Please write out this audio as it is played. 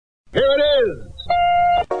Here it is!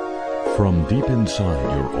 From deep inside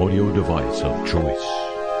your audio device of choice.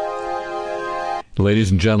 Ladies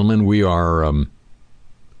and gentlemen, we are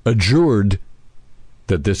adjured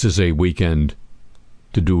that this is a weekend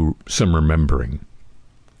to do some remembering.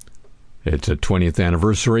 It's a 20th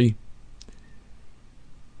anniversary,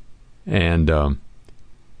 and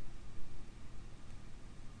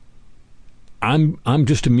I'm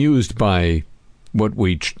just amused by what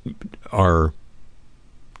we are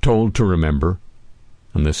told to remember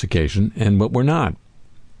on this occasion and what we're not.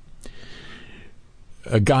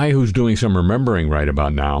 A guy who's doing some remembering right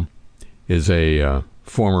about now is a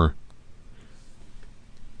former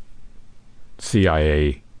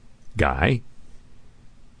CIA guy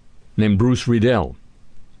named Bruce Riedel.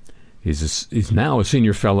 He's now a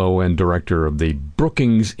senior fellow and director of the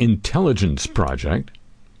Brookings Intelligence Project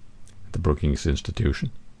at the Brookings Institution.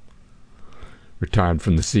 Retired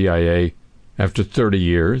from the CIA after 30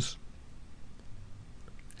 years.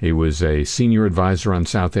 He was a senior advisor on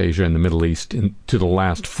South Asia and the Middle East to the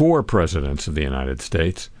last 4 presidents of the United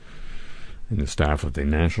States and the staff of the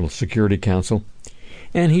National Security Council.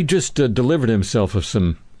 And he just delivered himself of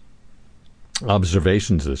some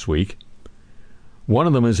observations this week. One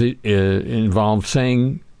of them is involved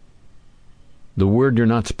saying the word you're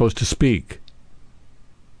not supposed to speak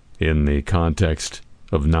in the context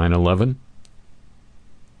of 9/11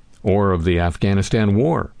 or of the Afghanistan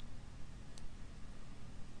war.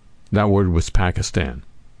 That word was Pakistan.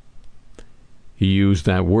 He used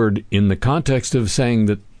that word in the context of saying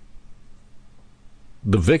that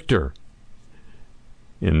the victor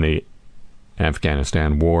in the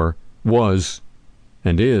Afghanistan war was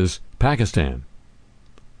and is Pakistan.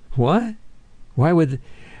 What? Why would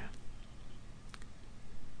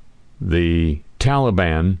the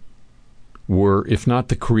Taliban were, if not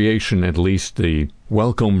the creation, at least the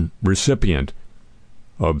welcome recipient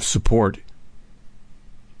of support,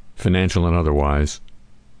 financial and otherwise,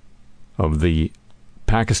 of the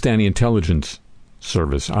Pakistani Intelligence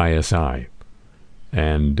Service, ISI,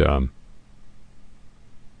 and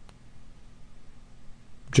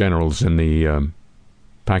generals in the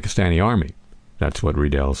Pakistani army. That's what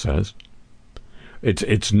Riedel says.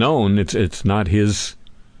 It's known. It's not his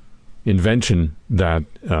invention that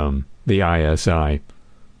the ISI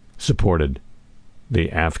supported the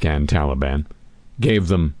Afghan Taliban, gave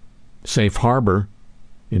them safe harbor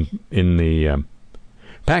in the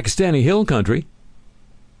Pakistani Hill Country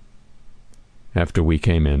after we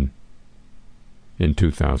came in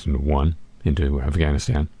 2001 into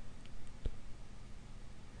Afghanistan.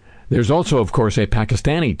 There's also, of course, a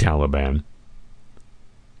Pakistani Taliban,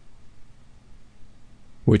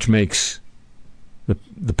 which makes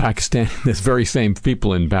the Pakistan, this very same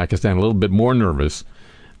people in Pakistan, a little bit more nervous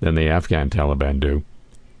than the Afghan Taliban do.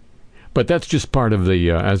 But that's just part of the,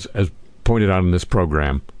 as pointed out in this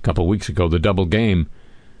program a couple of weeks ago, the double game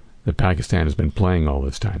that Pakistan has been playing all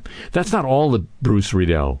this time. That's not all that Bruce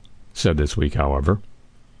Riedel said this week, however.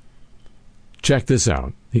 Check this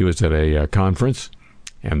out. He was at a conference,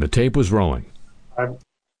 and the tape was rolling. I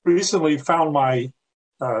recently found my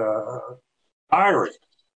diary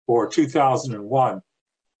for 2001,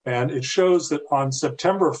 and it shows that on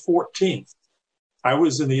September 14th, I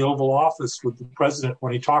was in the Oval Office with the president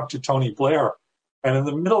when he talked to Tony Blair. And in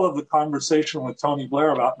the middle of the conversation with Tony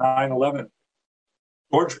Blair about 9/11,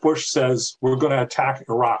 George Bush says, we're going to attack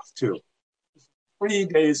Iraq too. 3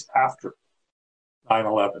 days after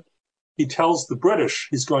 9/11, he tells the British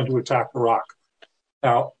he's going to attack Iraq.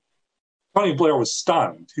 Now, Tony Blair was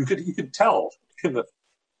stunned. You could tell in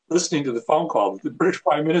listening to the phone call that the British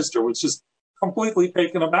Prime Minister was just completely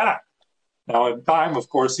taken aback. Now, in time, of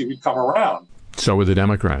course, he would come around. So were the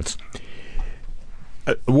Democrats.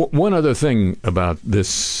 One other thing about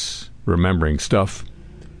this remembering stuff,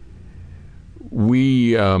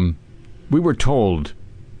 we were told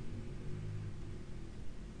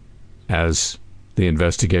as the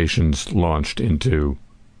investigations launched into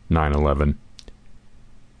 9/11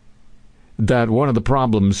 that one of the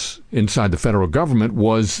problems inside the federal government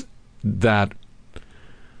was that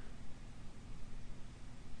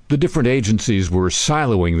the different agencies were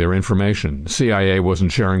siloing their information. The CIA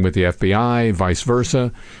wasn't sharing with the FBI, vice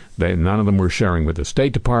versa. None of them were sharing with the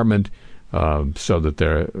State Department, so that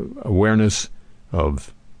their awareness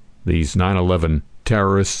of these 9/11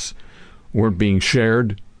 terrorists weren't being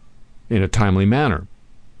shared in a timely manner.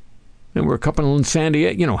 And we're a couple in San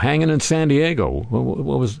Diego, hanging in San Diego.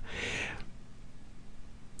 What was...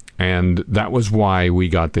 And that was why we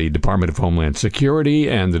got the Department of Homeland Security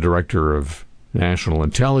and the Director of National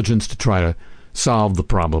Intelligence to try to solve the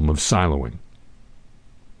problem of siloing.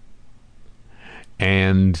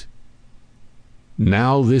 And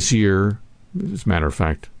now this year, as a matter of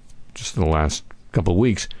fact, just in the last couple of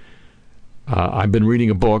weeks, I've been reading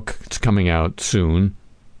a book. It's coming out soon,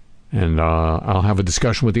 and I'll have a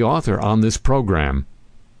discussion with the author on this program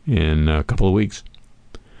in a couple of weeks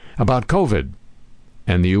about COVID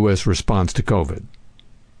and the U.S. response to COVID.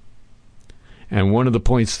 And one of the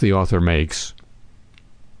points the author makes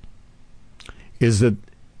is that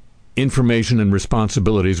information and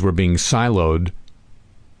responsibilities were being siloed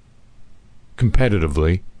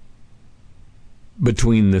competitively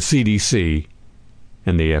between the CDC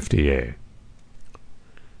and the FDA.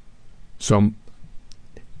 So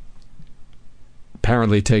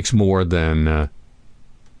apparently it takes more than a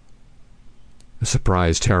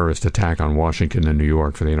surprise terrorist attack on Washington and New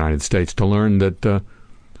York for the United States to learn that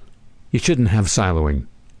you shouldn't have siloing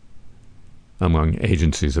among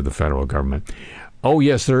agencies of the federal government. Oh,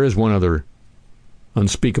 yes, there is one other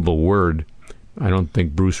unspeakable word. I don't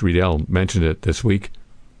think Bruce Riedel mentioned it this week.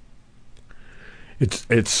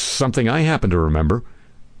 It's something I happen to remember.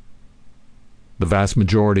 The vast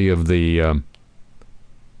majority of the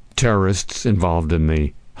terrorists involved in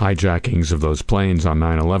the hijackings of those planes on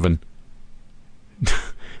 9/11,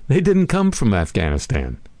 they didn't come from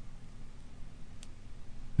Afghanistan,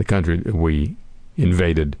 the country we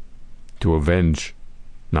invaded to avenge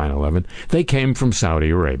 9/11. They came from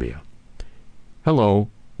Saudi Arabia. Hello,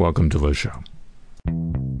 welcome to the show.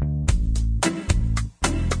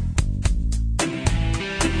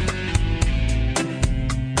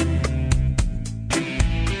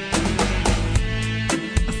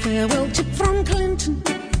 A farewell tip from Clinton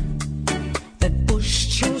that Bush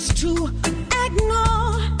chose to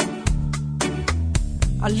ignore.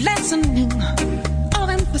 A lessening of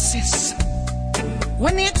emphasis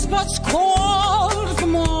when the experts called for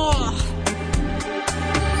more.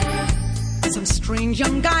 Some strange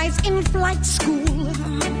young guys in flight school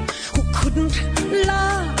who couldn't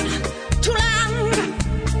learn to land.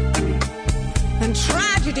 Then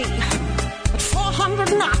tragedy at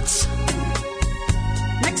 400 knots.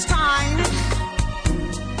 Next time,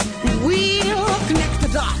 we'll connect the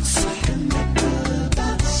dots.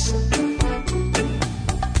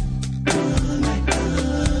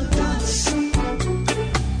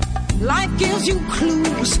 Life gives you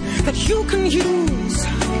clues that you can use,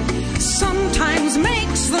 sometimes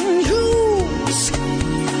makes the news.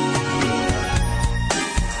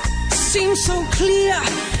 Seems so clear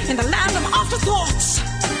in the land of afterthoughts.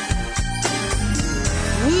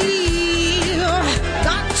 We've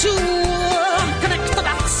got to connect the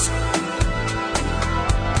dots.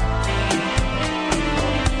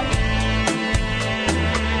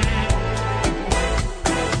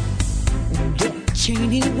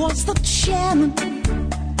 Cheney was the chairman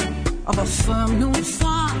of a firm known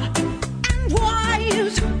far and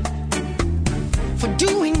wide for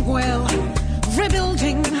doing well,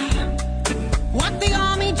 rebuilding what the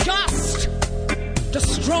army just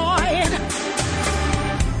destroyed.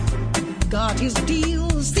 Got his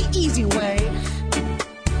deals the easy way,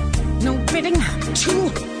 no bidding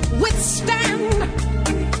to withstand.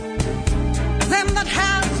 Them that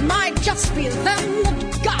has might just be them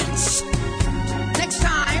that guts. Next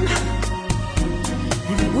time,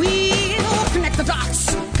 we'll connect the dots.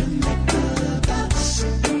 Connect the dots.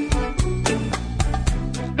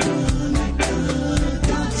 Connect the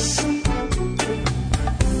dots.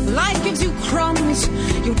 Life gives you crumbs.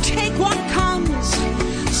 You take what comes.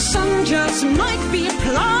 Some just might be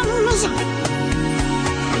plums.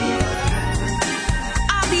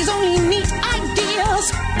 Are these only neat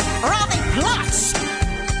ideas, or are they plots?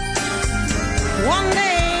 One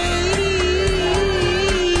day,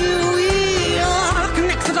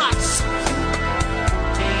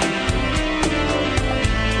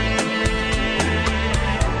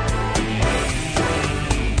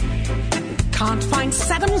 can't find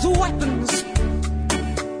Saddam's weapons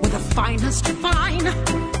with the finest fine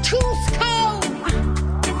tooth comb.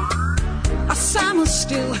 Osama's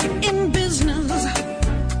still in business,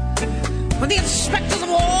 but the inspectors have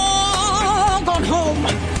all gone home.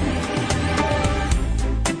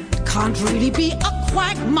 Can't really be a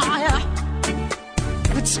quagmire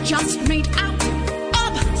if it's just made out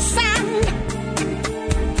of sand.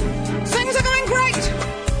 Things are going great.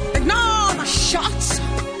 Ignore the shots.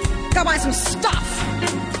 Go buy some stuff.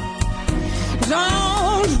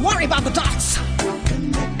 Don't worry about the dots.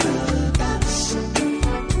 Connect the dots.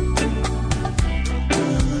 Connect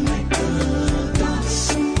the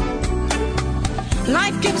dots.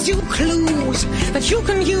 Life gives you clues that you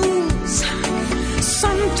can use.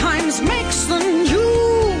 Sometimes makes the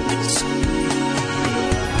news.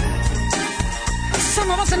 Some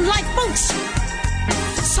of us in lifeboats,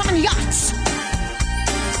 some in yachts.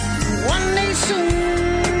 One day Soon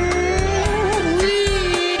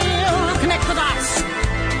we'll connect the dots.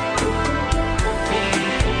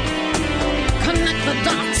 Connect the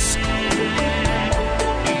dots.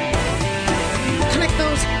 Connect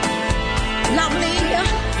those lovely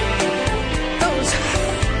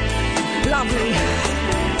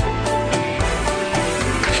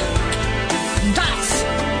dots.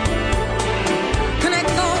 Connect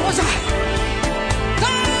those dots.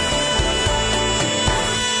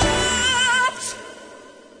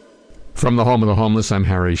 From the home of the homeless, I'm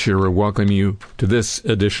Harry Shearer, welcoming you to this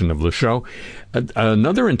edition of the show.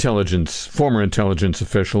 Another former intelligence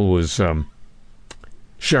official was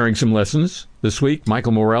sharing some lessons this week.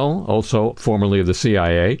 Michael Morell, also formerly of the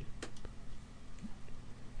CIA.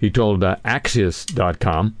 He told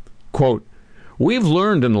Axios.com, quote, "We've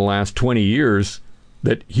learned in the last 20 years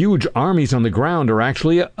that huge armies on the ground are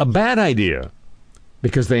actually a bad idea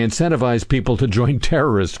because they incentivize people to join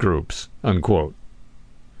terrorist groups," unquote.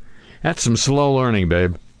 That's some slow learning,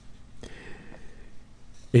 babe.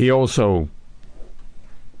 He also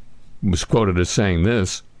was quoted as saying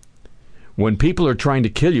this: "When people are trying to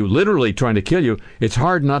kill you, literally trying to kill you, it's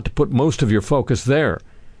hard not to put most of your focus there.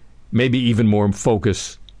 Maybe even more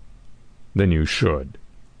focus than you should."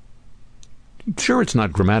 Sure, it's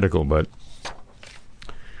not grammatical, but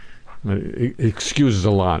it excuses a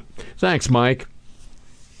lot. Thanks, Mike.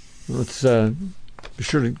 Let's be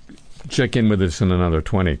sure to check in with us in another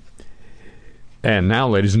 20. And now,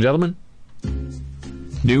 ladies and gentlemen,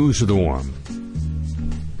 news of the warm.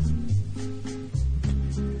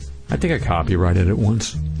 I think I copyrighted it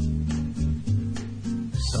once.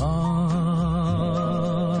 Soft,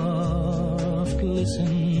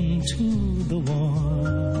 listen to the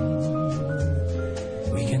warm.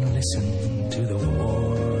 We can listen to the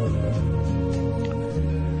warm.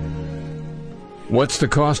 What's the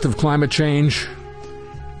cost of climate change?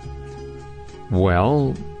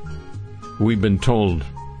 Well, we've been told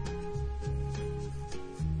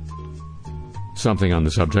something on the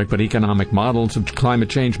subject, but economic models of climate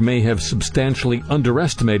change may have substantially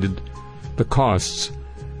underestimated the costs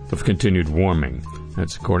of continued warming.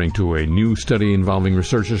 That's according to a new study involving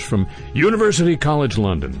researchers from University College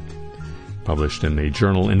London, published in the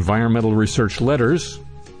journal Environmental Research Letters.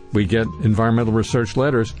 We get environmental research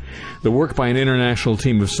letters. The work by an international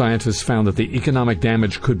team of scientists found that the economic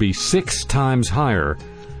damage could be 6 times higher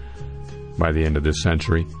by the end of this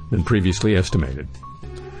century than previously estimated.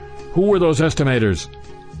 Who were those estimators?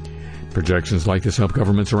 Projections like this help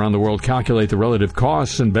governments around the world calculate the relative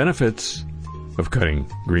costs and benefits of cutting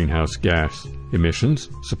greenhouse gas emissions,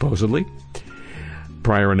 supposedly.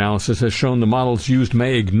 Prior analysis has shown the models used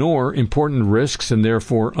may ignore important risks and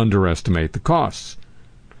therefore underestimate the costs.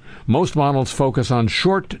 Most models focus on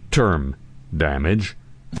short-term damage,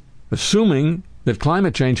 assuming that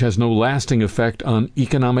climate change has no lasting effect on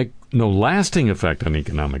economic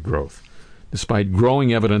growth, despite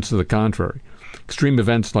growing evidence to the contrary. Extreme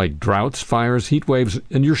events like droughts, fires, heat waves,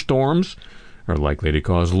 and your storms are likely to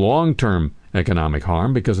cause long-term economic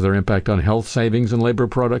harm because of their impact on health savings and labor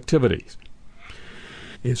productivity.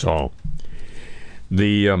 Is all.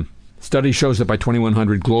 The study shows that by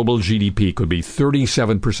 2100, global GDP could be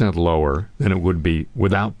 37% lower than it would be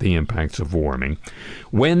without the impacts of warming,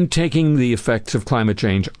 when taking the effects of climate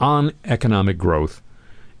change on economic growth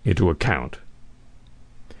into account.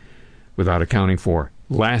 Without accounting for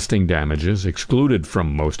lasting damages excluded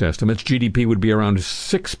from most estimates, GDP would be around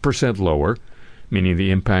 6% lower, meaning the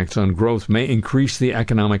impacts on growth may increase the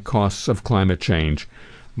economic costs of climate change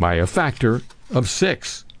by a factor of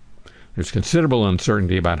 6. There's considerable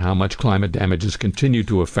uncertainty about how much climate damages continue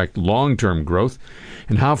to affect long-term growth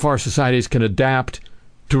and how far societies can adapt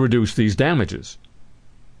to reduce these damages.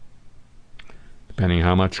 Depending on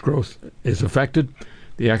how much growth is affected,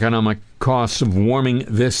 the economic costs of warming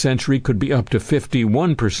this century could be up to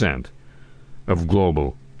 51% of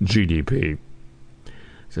global GDP.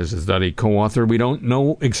 Says the study co-author, we don't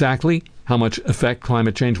know exactly how much effect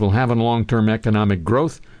climate change will have on long-term economic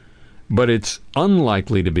growth, but it's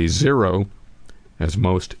unlikely to be zero, as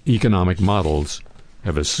most economic models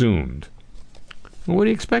have assumed. Well, what do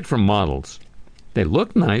you expect from models? They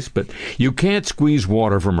look nice, but you can't squeeze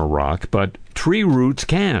water from a rock, but tree roots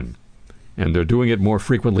can. And they're doing it more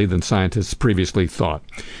frequently than scientists previously thought.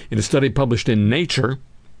 In a study published in Nature,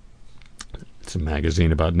 it's a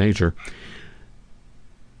magazine about nature,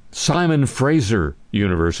 Simon Fraser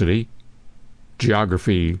University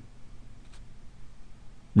geography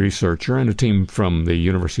researcher and a team from the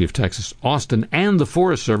University of Texas, Austin, and the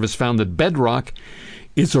Forest Service found that bedrock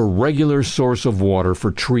is a regular source of water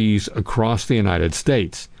for trees across the United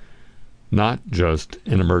States. not just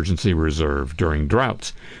an emergency reserve during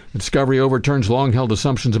droughts. The discovery overturns long-held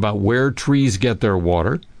assumptions about where trees get their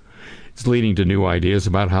water. It's leading to new ideas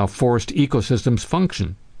about how forest ecosystems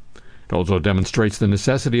function. It also demonstrates the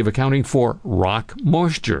necessity of accounting for rock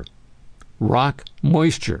moisture. Rock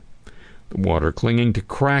moisture, the water clinging to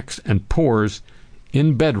cracks and pores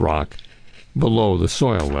in bedrock below the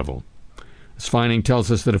soil level. This finding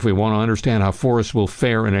tells us that if we want to understand how forests will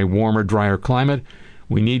fare in a warmer, drier climate,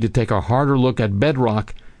 we need to take a harder look at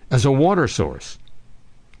bedrock as a water source.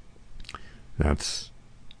 That's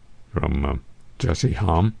from Jesse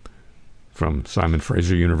Hom from Simon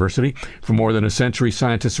Fraser University. For more than a century,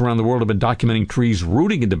 scientists around the world have been documenting trees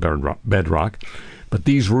rooting into bedrock, but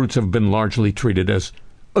these roots have been largely treated as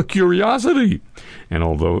a curiosity. And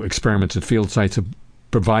although experiments at field sites have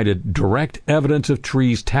provided direct evidence of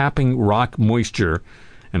trees tapping rock moisture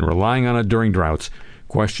and relying on it during droughts,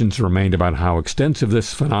 questions remained about how extensive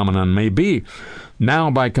this phenomenon may be. Now,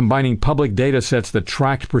 by combining public data sets that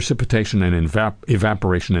tracked precipitation and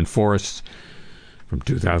evaporation in forests from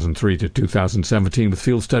 2003 to 2017 with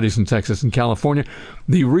field studies in Texas and California,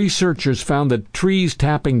 the researchers found that trees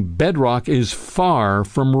tapping bedrock is far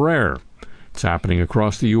from rare. It's happening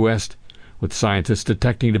across the U.S., with scientists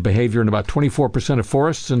detecting the behavior in about 24% of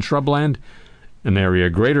forests and shrubland, an area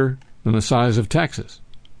greater than the size of Texas,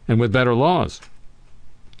 and with better laws.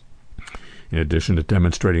 In addition to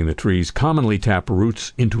demonstrating that trees commonly tap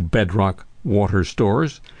roots into bedrock water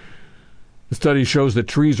stores, the study shows that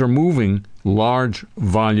trees are moving large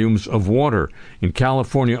volumes of water. In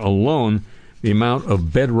California alone, the amount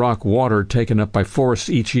of bedrock water taken up by forests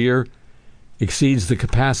each year exceeds the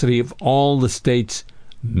capacity of all the state's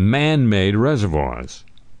man-made reservoirs.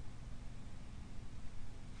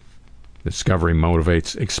 The discovery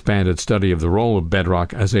motivates expanded study of the role of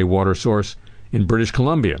bedrock as a water source in British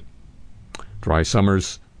Columbia. Dry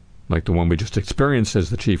summers, like the one we just experienced,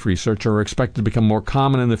 says the chief researcher, are expected to become more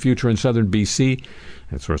common in the future in southern BC.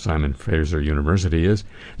 That's where Simon Fraser University is.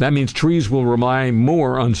 That means trees will rely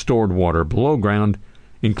more on stored water below ground,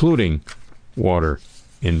 including water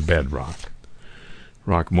in bedrock.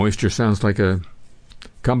 Rock moisture sounds like a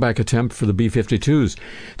comeback attempt for the B-52s.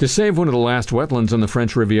 To save one of the last wetlands on the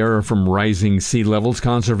French Riviera from rising sea levels,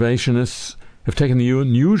 conservationists have taken the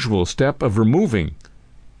unusual step of removing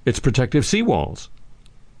its protective seawalls.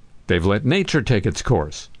 They've let nature take its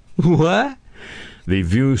course. What? The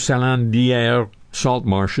Vieux-Salandière salt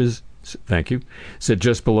marshes, sit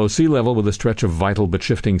just below sea level with a stretch of vital but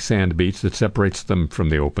shifting sand beach that separates them from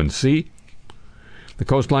the open sea. The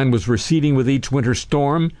coastline was receding with each winter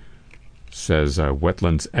storm, says a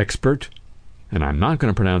wetlands expert, and I'm not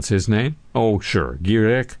going to pronounce his name. Oh, sure,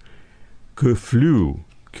 Guirec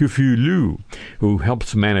Kufulu, who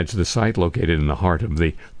helps manage the site located in the heart of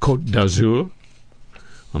the Côte d'Azur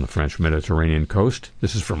on the French Mediterranean coast.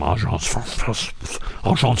 This is from Agence France.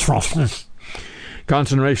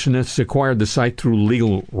 Conservationists acquired the site through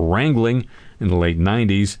legal wrangling in the late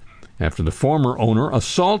 90s after the former owner, a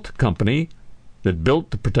salt company that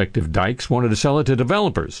built the protective dikes, wanted to sell it to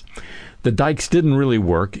developers. The dikes didn't really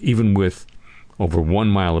work, even with over 1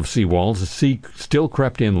 mile of seawalls. The sea still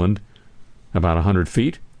crept inland about 100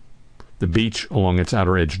 feet. The beach along its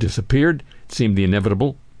outer edge disappeared. It seemed the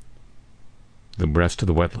inevitable. The rest of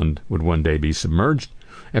the wetland would one day be submerged.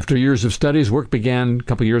 After years of studies, work began a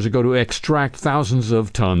couple years ago to extract thousands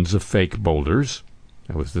of tons of fake boulders.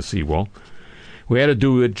 That was the seawall. We had to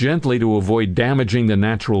do it gently to avoid damaging the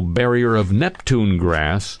natural barrier of Neptune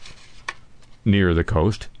grass near the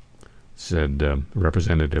coast, said a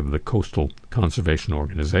representative of the Coastal Conservation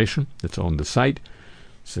Organization that's owned the site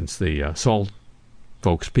since the salt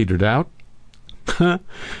folks petered out.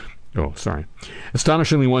 Oh, sorry.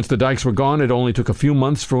 Astonishingly, once the dikes were gone, it only took a few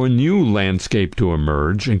months for a new landscape to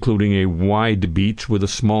emerge, including a wide beach with a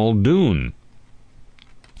small dune.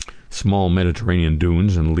 Small Mediterranean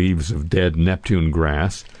dunes and leaves of dead Neptune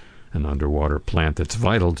grass, an underwater plant that's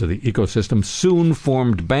vital to the ecosystem, soon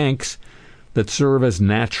formed banks that serve as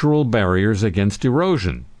natural barriers against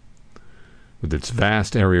erosion. With its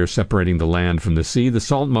vast area separating the land from the sea, the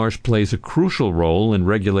salt marsh plays a crucial role in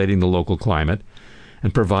regulating the local climate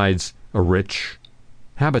and provides a rich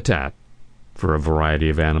habitat for a variety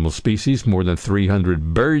of animal species, more than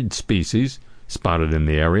 300 bird species spotted in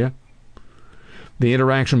the area. The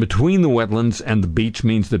interaction between the wetlands and the beach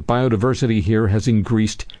means that biodiversity here has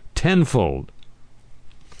increased tenfold,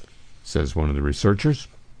 says one of the researchers.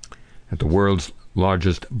 At the world's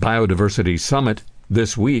largest biodiversity summit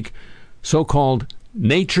this week, so-called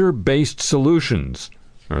nature-based solutions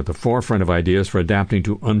are at the forefront of ideas for adapting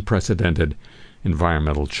to unprecedented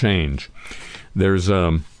environmental change. There's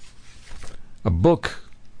a book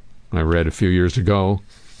I read a few years ago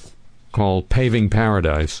called Paving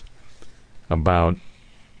Paradise, about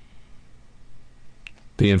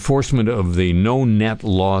the enforcement of the no net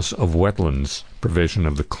loss of wetlands provision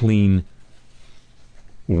of the Clean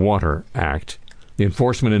Water Act. The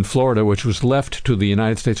enforcement in Florida, which was left to the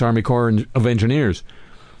United States Army Corps of Engineers.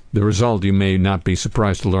 The result, you may not be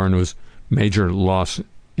surprised to learn, was major loss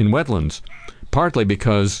in wetlands, partly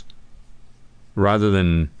because rather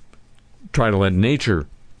than try to let nature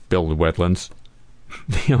build wetlands,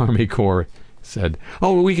 the Army Corps said,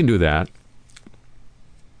 oh, we can do that.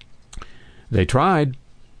 They tried.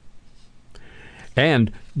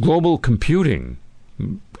 And global computing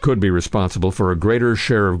could be responsible for a greater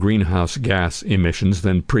share of greenhouse gas emissions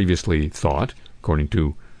than previously thought, according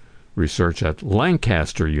to research at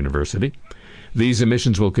Lancaster University. These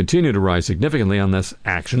emissions will continue to rise significantly unless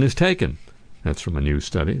action is taken. That's from a new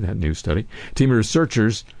study, A team of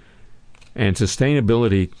researchers and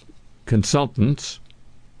sustainability consultants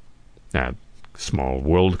at Small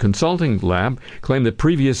World Consulting Lab claim that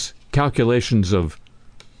previous calculations of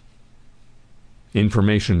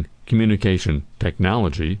information communication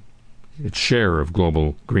technology, its share of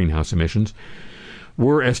global greenhouse emissions,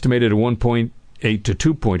 were estimated at 1.8 to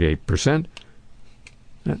 2.8%.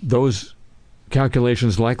 Those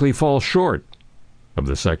calculations likely fall short of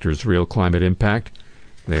the sector's real climate impact.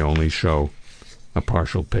 They only show a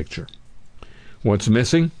partial picture. What's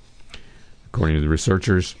missing? According to the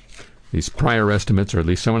researchers, these prior estimates, or at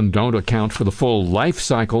least some of them, don't account for the full life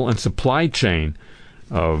cycle and supply chain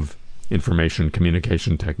of information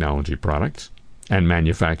communication technology products and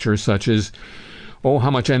manufacturers, such as, how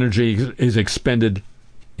much energy is expended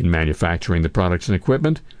in manufacturing the products and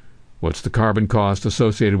equipment, what's the carbon cost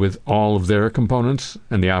associated with all of their components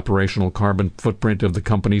and the operational carbon footprint of the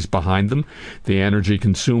companies behind them, the energy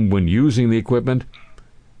consumed when using the equipment,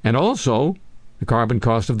 and also the carbon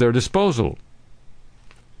cost of their disposal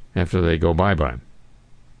after they go bye-bye.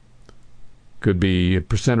 Could be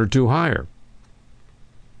 1% or 2% higher,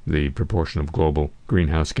 the proportion of global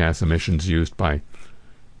greenhouse gas emissions used by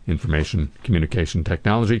information communication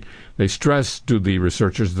technology. They stress to the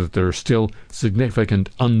researchers that there are still significant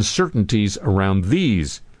uncertainties around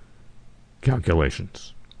these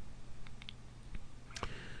calculations.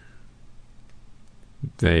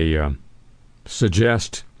 They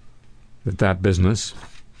suggest that business,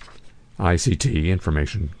 ICT,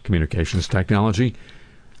 information communications technology,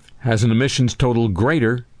 has an emissions total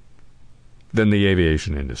greater than the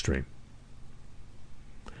aviation industry.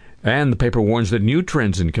 And the paper warns that new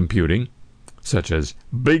trends in computing, such as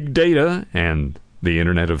big data and the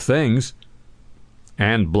Internet of Things,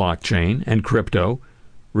 and blockchain and crypto,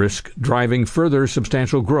 risk driving further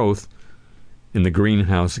substantial growth in the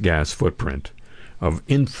greenhouse gas footprint of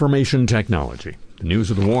information technology. The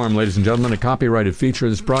news of the warm, ladies and gentlemen, a copyrighted feature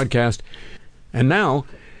of this broadcast. And now,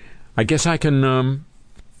 I guess I can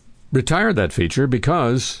retire that feature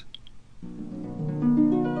because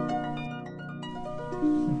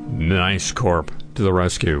Nice Corp to the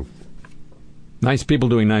rescue. Nice people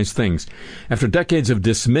doing nice things. After decades of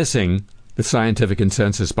dismissing the scientific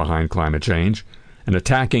consensus behind climate change and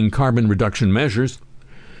attacking carbon reduction measures,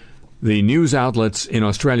 the news outlets in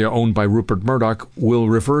Australia owned by Rupert Murdoch will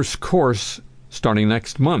reverse course starting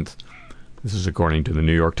next month. This is according to the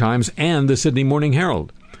New York Times and the Sydney Morning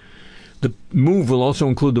Herald. The move will also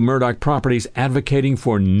include the Murdoch properties advocating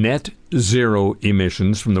for net zero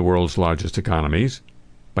emissions from the world's largest economies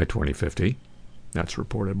by 2050. That's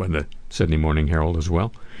reported by the Sydney Morning Herald as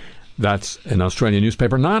well. That's an Australian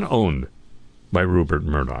newspaper not owned by Rupert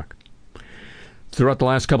Murdoch. Throughout the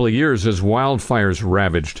last couple of years, as wildfires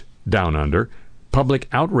ravaged Down Under, public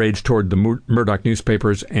outrage toward the Murdoch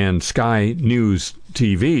newspapers and Sky News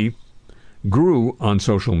TV grew on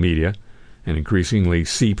social media and increasingly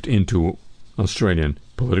seeped into Australian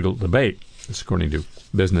political debate. This according to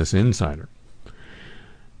Business Insider.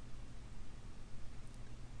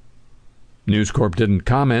 News Corp didn't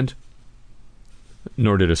comment,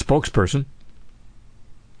 nor did a spokesperson.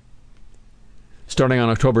 Starting on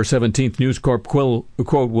October 17th, News Corp, quote,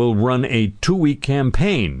 will run a 2-week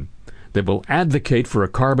campaign that will advocate for a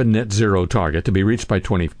carbon net zero target to be reached by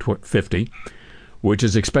 2050, which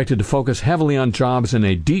is expected to focus heavily on jobs in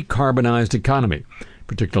a decarbonized economy,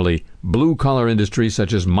 particularly blue-collar industries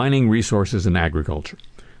such as mining, resources, and agriculture.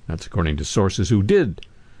 That's according to sources who did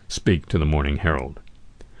speak to the Morning Herald.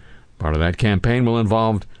 Part of that campaign will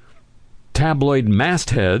involve tabloid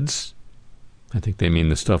mastheads, I think they mean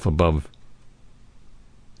the stuff above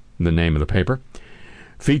the name of the paper,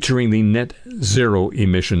 featuring the net zero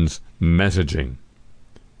emissions messaging.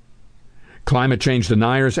 Climate change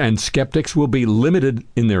deniers and skeptics will be limited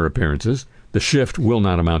in their appearances. The shift will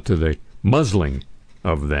not amount to the muzzling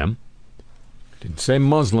of them. Didn't say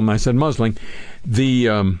Muslim, I said muzzling.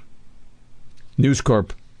 The News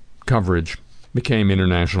Corp coverage became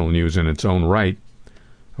international news in its own right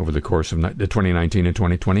over the course of the 2019 and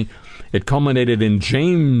 2020. It culminated in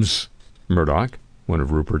James Murdoch, one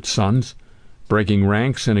of Rupert's sons, breaking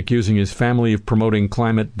ranks and accusing his family of promoting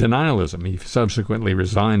climate denialism. He subsequently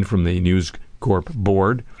resigned from the News Corp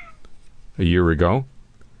board a year ago.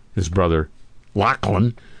 His brother,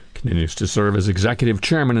 Lachlan, continues to serve as executive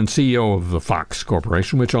chairman and CEO of the Fox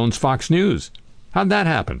Corporation, which owns Fox News. How'd that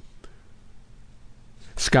happen?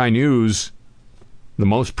 Sky News, the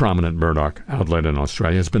most prominent Murdoch outlet in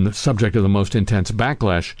Australia, has been the subject of the most intense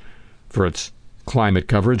backlash for its climate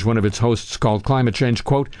coverage. One of its hosts called climate change,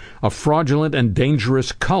 quote, a fraudulent and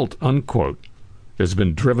dangerous cult, unquote. It has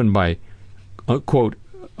been driven by, quote,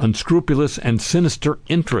 unscrupulous and sinister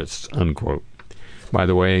interests, unquote. By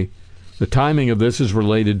the way, the timing of this is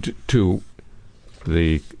related to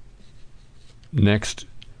the next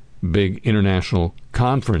big international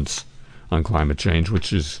conference on climate change,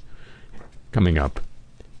 which is coming up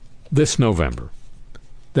this November.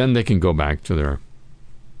 Then they can go back to their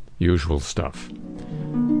usual stuff.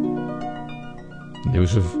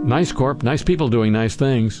 News of Nice Corp, nice people doing nice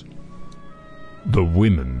things. The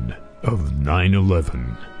women of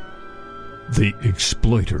 9/11. The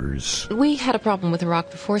exploiters. We had a problem with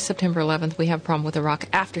Iraq before September 11th. We have a problem with Iraq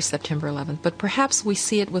after September 11th. But perhaps we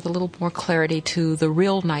see it with a little more clarity to the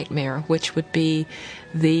real nightmare, which would be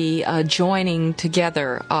the joining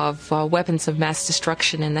together of weapons of mass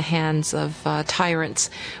destruction in the hands of tyrants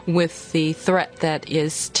with the threat that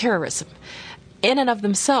is terrorism. In and of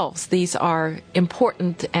themselves, these are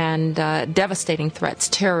important and devastating threats,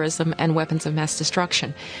 terrorism and weapons of mass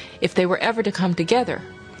destruction. If they were ever to come together,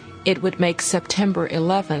 it would make September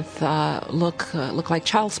 11th look like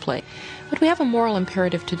child's play. What we have a moral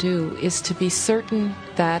imperative to do is to be certain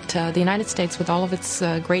that the United States, with all of its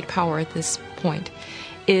great power at this point,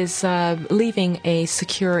 is leaving a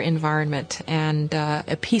secure environment and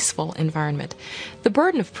a peaceful environment. The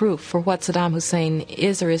burden of proof for what Saddam Hussein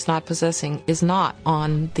is or is not possessing is not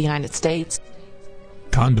on the United States.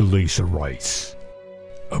 Condoleezza Rice.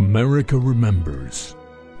 America remembers,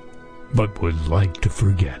 but would like to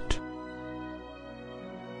forget.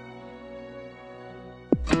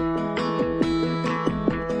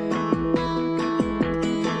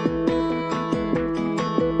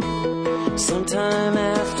 Sometime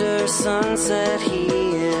after sunset, he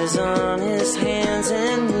is on his hands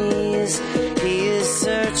and knees. He is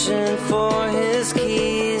searching for his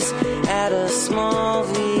keys at a small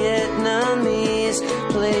Vietnamese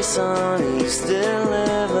place on East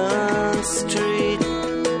 11th Street.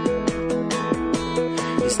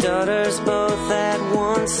 His daughters both at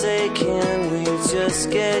once say, can we just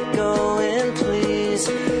get going, please?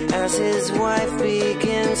 As his wife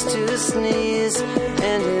begins to sneeze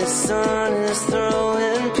and his son is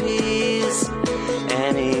throwing peas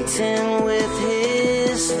and eating with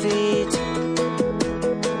his feet.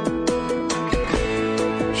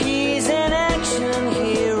 He's an action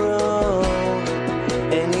hero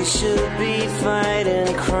and he should be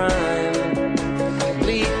fighting crime,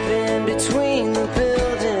 leaping between the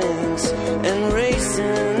buildings and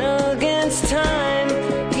racing against time.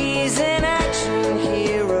 He's an action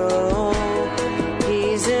hero.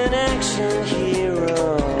 He's an action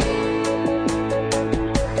hero.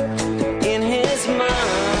 In his mind,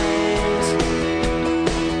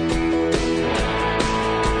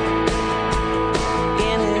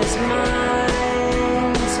 in his mind,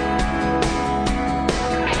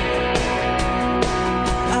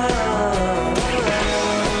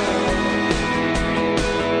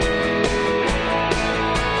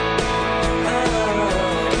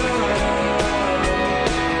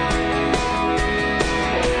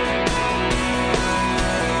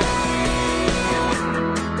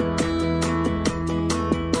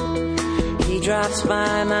 He drops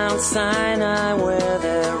by Mount Sinai where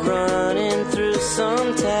they're running through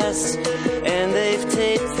some tests, and they've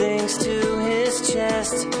taped things to his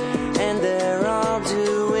chest, and they're all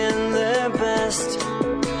doing their best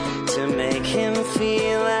to make him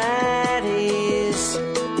feel at ease.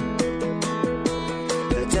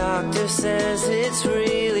 The doctor says it's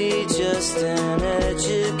really just an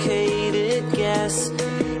educated guess.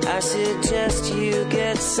 I suggest you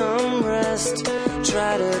get some rest.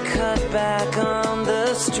 Try to cut back on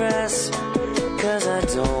the stress, 'cause I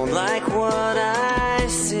don't like what I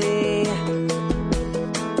see.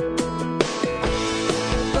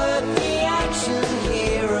 But the action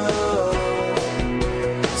hero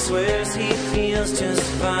swears he feels just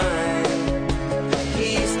fine.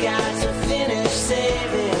 He's got to finish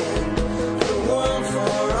saving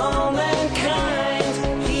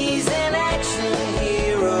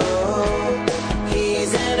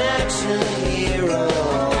action hero.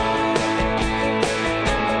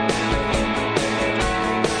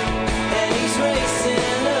 And he's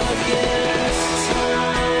racing against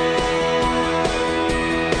time.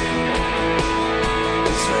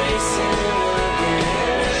 He's racing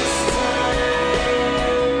against time.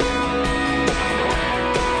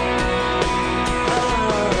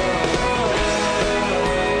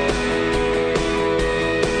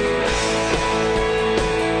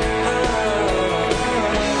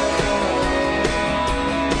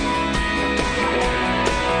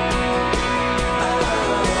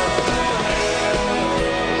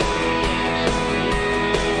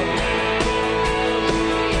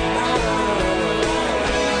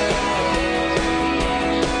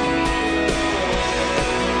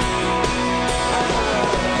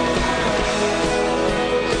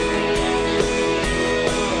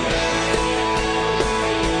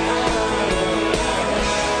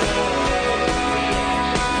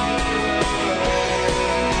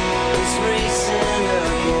 He's racing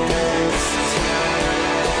against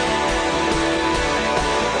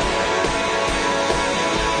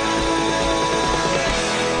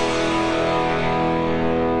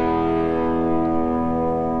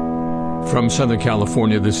From Southern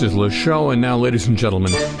California, this is Le Show, and now, ladies and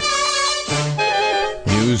gentlemen,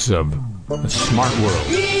 news of a smart world.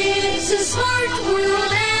 It's a smart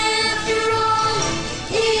world after all.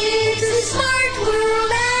 It's a smart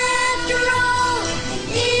world after all.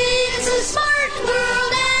 It's a smart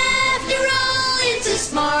world after all. It's a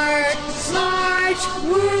smart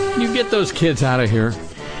world. You get those kids out of here.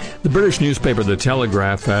 The British newspaper The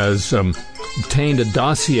Telegraph has obtained a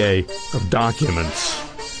dossier of documents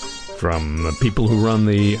from people who run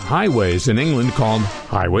the highways in England called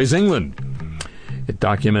Highways England. It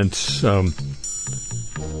documents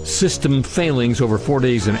system failings over 4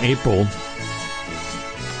 days in April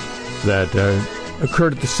that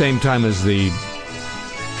occurred at the same time as the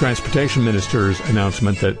Transportation Minister's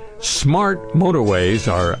announcement that smart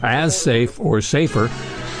motorways are as safe or safer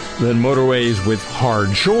than motorways with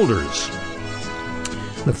hard shoulders.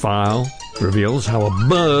 The file reveals how a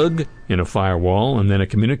bug in a firewall and then a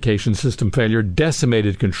communication system failure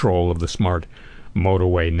decimated control of the smart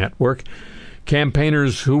motorway network.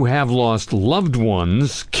 Campaigners who have lost loved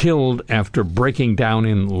ones killed after breaking down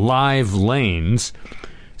in live lanes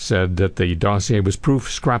said that the dossier was proof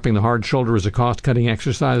scrapping the hard shoulder is a cost-cutting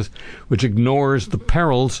exercise which ignores the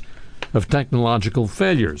perils of technological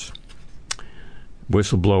failures.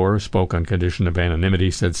 Whistleblower spoke on condition of anonymity,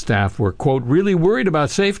 said staff were, quote, really worried about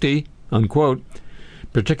safety, unquote,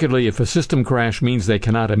 particularly if a system crash means they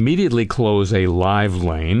cannot immediately close a live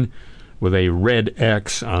lane with a red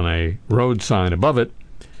X on a road sign above it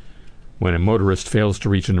when a motorist fails to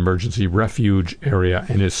reach an emergency refuge area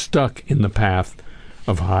and is stuck in the path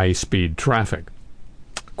of high-speed traffic.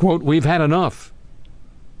 Quote, we've had enough,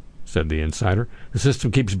 said the insider. The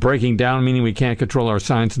system keeps breaking down, meaning we can't control our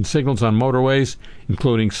signs and signals on motorways,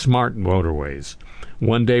 including smart motorways.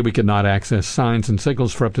 One day we could not access signs and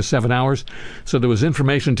signals for up to 7 hours, so there was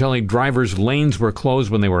information telling drivers lanes were closed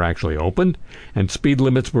when they were actually opened, and speed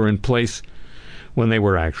limits were in place when they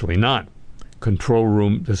were actually not. Control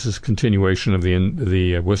room, this is continuation of the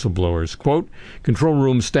whistleblower's quote, control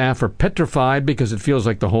room staff are petrified because it feels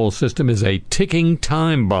like the whole system is a ticking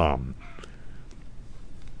time bomb.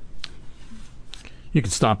 You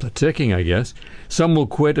can stop the ticking, I guess. Some will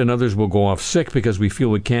quit and others will go off sick because we feel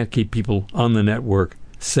we can't keep people on the network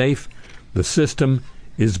safe. The system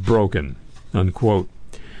is broken, unquote.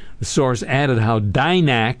 The source added how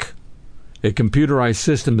DYNAC, a computerized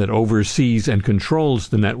system that oversees and controls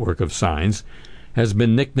the network of signs, has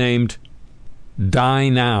been nicknamed Die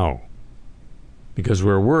Now because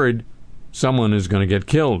we're worried someone is going to get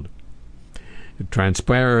killed. It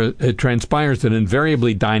transpires that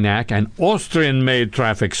invariably DYNAC, an Austrian-made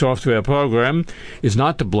traffic software program, is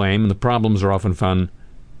not to blame, and the problems are often found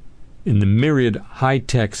in the myriad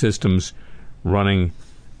high-tech systems running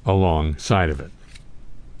alongside of it.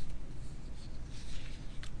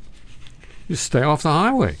 Just stay off the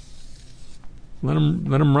highway. Let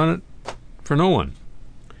them run it for no one,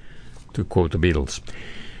 to quote the Beatles.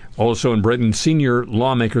 Also in Britain, senior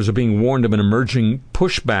lawmakers are being warned of an emerging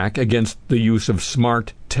pushback against the use of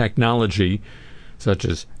smart technology, such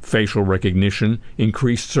as facial recognition,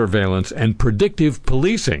 increased surveillance, and predictive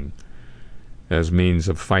policing as means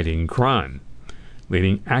of fighting crime.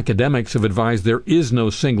 Leading academics have advised there is no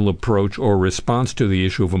single approach or response to the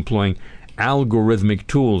issue of employing algorithmic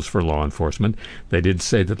tools for law enforcement. They did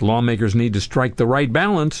say that lawmakers need to strike the right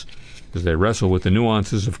balance as they wrestle with the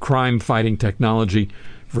nuances of crime-fighting technology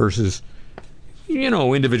versus,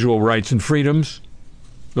 individual rights and freedoms,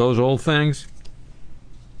 those old things.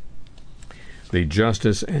 The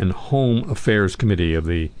Justice and Home Affairs Committee of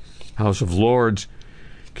the House of Lords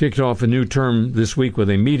kicked off a new term this week with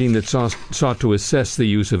a meeting that sought to assess the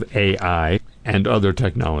use of AI and other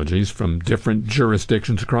technologies from different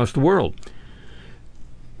jurisdictions across the world.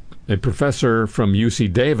 A professor from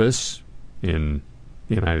UC Davis in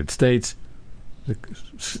the United States,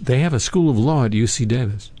 they have a school of law at UC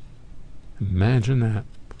Davis. Imagine that.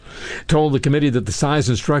 Told the committee that the size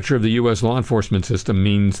and structure of the U.S. law enforcement system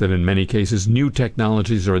means that in many cases new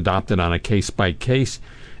technologies are adopted on a case-by-case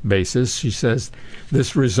basis. She says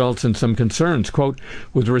this results in some concerns. Quote,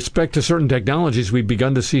 with respect to certain technologies, we've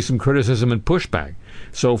begun to see some criticism and pushback.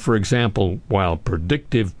 So, for example, while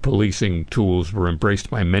predictive policing tools were embraced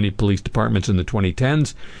by many police departments in the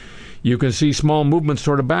 2010s, you can see small movements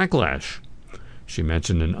toward a backlash. She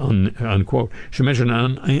mentioned an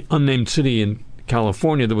unnamed city in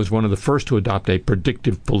California that was one of the first to adopt a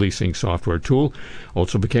predictive policing software tool,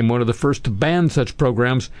 also became one of the first to ban such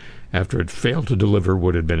programs after it failed to deliver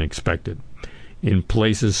what had been expected. In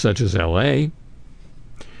places such as L.A.,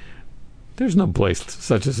 there's no place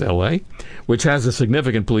such as L.A., which has a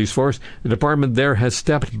significant police force, the department there has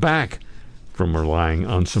stepped back from relying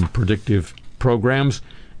on some predictive programs.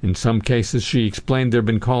 In some cases, she explained, there have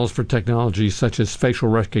been calls for technologies such as facial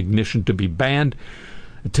recognition to be banned.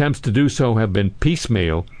 Attempts to do so have been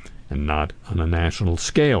piecemeal and not on a national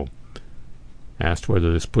scale. Asked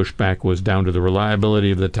whether this pushback was down to the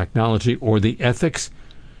reliability of the technology or the ethics,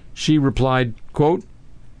 she replied, quote,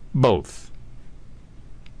 both.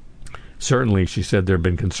 Certainly, she said, there have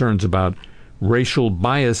been concerns about racial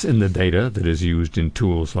bias in the data that is used in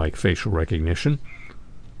tools like facial recognition.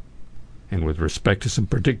 And with respect to some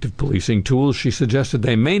predictive policing tools, she suggested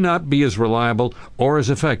they may not be as reliable or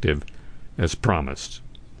as effective as promised.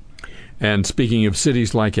 And speaking of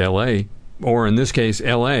cities like L.A., or in this case,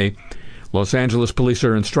 L.A., Los Angeles police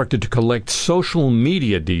are instructed to collect social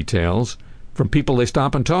media details from people they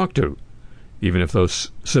stop and talk to, even if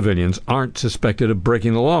those civilians aren't suspected of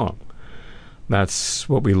breaking the law. That's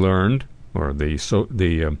what we learned, or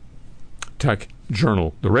the tech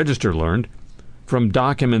journal, The Register, learned, from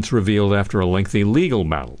documents revealed after a lengthy legal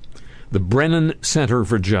battle. The Brennan Center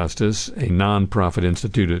for Justice, a nonprofit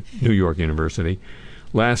institute at New York University,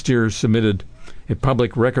 last year submitted a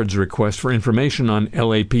public records request for information on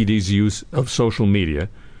LAPD's use of social media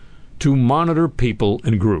to monitor people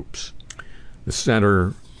and groups. The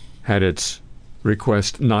center had its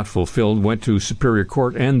request not fulfilled, went to Superior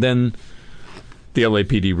Court, and then the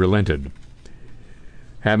LAPD relented.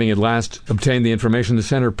 Having at last obtained the information, the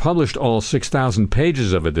center published all 6,000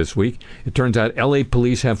 pages of it this week. It turns out LA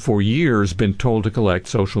police have for years been told to collect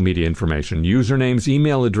social media information, usernames,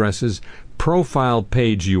 email addresses, profile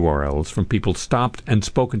page URLs from people stopped and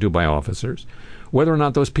spoken to by officers, whether or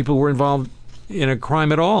not those people were involved in a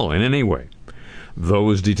crime at all in any way.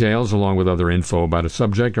 Those details, along with other info about a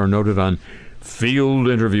subject, are noted on field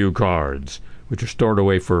interview cards, which are stored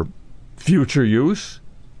away for future use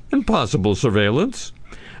and possible surveillance.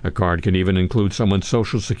 A card can even include someone's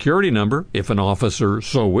social security number if an officer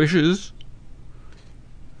so wishes.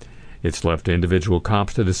 It's left to individual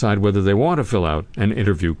cops to decide whether they want to fill out an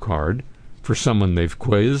interview card for someone they've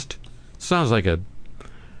quizzed. Sounds like a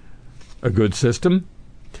good system.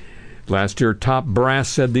 Last year, top brass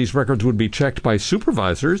said these records would be checked by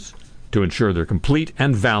supervisors to ensure they're complete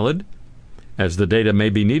and valid, as the data may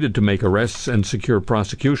be needed to make arrests and secure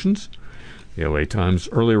prosecutions. The LA Times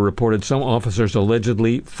earlier reported some officers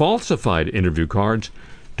allegedly falsified interview cards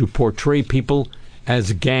to portray people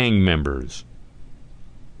as gang members.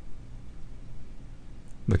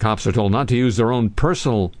 The cops are told not to use their own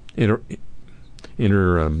personal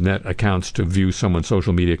internet accounts to view someone's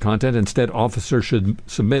social media content. Instead, officers should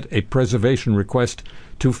submit a preservation request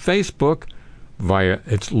to Facebook via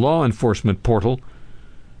its law enforcement portal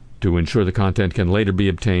to ensure the content can later be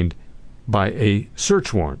obtained by a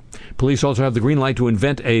search warrant. Police also have the green light to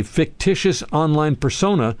invent a fictitious online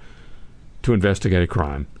persona to investigate a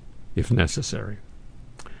crime, if necessary.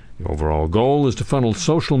 The overall goal is to funnel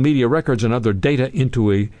social media records and other data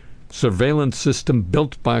into a surveillance system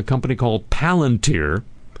built by a company called Palantir,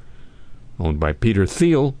 owned by Peter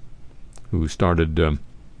Thiel, who started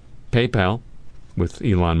PayPal with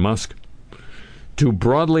Elon Musk, to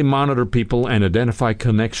broadly monitor people and identify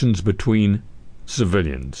connections between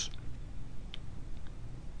civilians.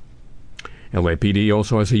 LAPD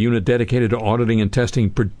also has a unit dedicated to auditing and testing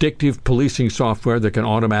predictive policing software that can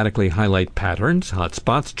automatically highlight patterns,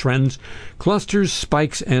 hotspots, trends, clusters,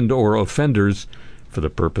 spikes, and or offenders for the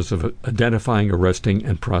purpose of identifying, arresting,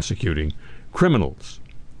 and prosecuting criminals.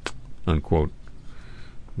 Unquote.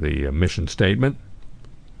 The mission statement.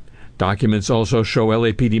 Documents also show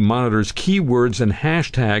LAPD monitors keywords and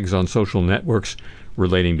hashtags on social networks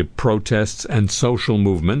relating to protests and social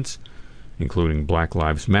movements, including Black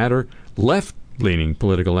Lives Matter, left-leaning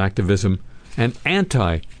political activism, and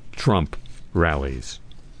anti-Trump rallies.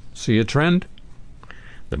 See a trend?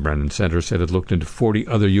 The Brennan Center said it looked into 40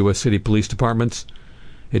 other U.S. city police departments.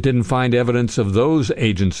 It didn't find evidence of those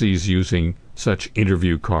agencies using such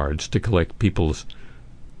interview cards to collect people's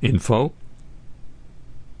info.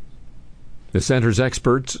 The center's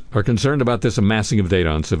experts are concerned about this amassing of data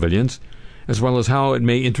on civilians, as well as how it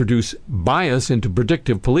may introduce bias into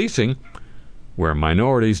predictive policing, where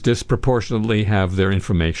minorities disproportionately have their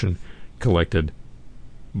information collected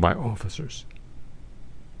by officers.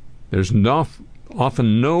 There's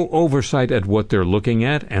often no oversight at what they're looking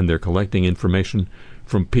at, and they're collecting information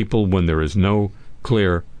from people when there is no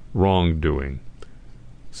clear wrongdoing,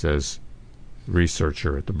 says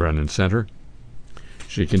researcher at the Brennan Center.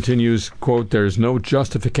 She continues, quote, "There's no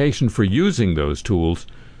justification for using those tools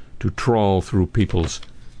to trawl through people's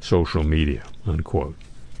social media," unquote.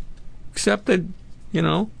 Except that,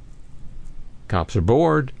 cops are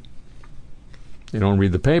bored. They don't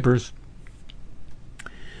read the papers.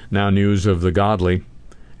 Now news of the godly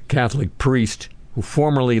Catholic priest who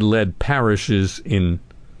formerly led parishes in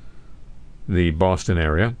the Boston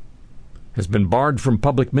area has been barred from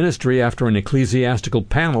public ministry after an ecclesiastical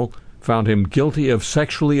panel found him guilty of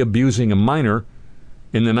sexually abusing a minor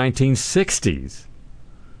in the 1960s.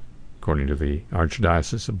 According to the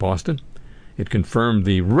Archdiocese of Boston, it confirmed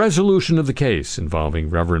the resolution of the case involving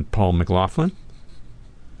Reverend Paul McLaughlin.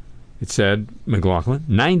 It said McLaughlin,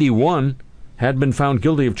 91, had been found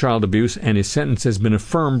guilty of child abuse, and his sentence has been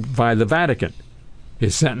affirmed by the Vatican.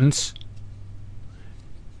 His sentence,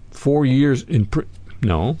 4 years in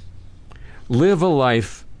live a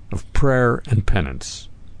life of prayer and penance.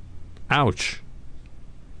 Ouch.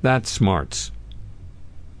 That smarts.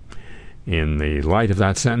 In the light of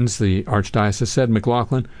that sentence, the Archdiocese said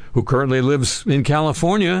McLaughlin, who currently lives in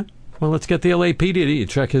California, well, let's get the LAPD to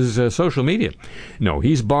check his social media. No,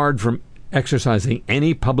 he's barred from exercising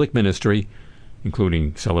any public ministry,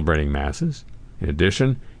 including celebrating masses. In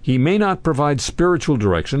addition, he may not provide spiritual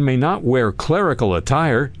direction, may not wear clerical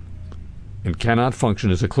attire, and cannot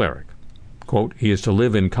function as a cleric. Quote, he is to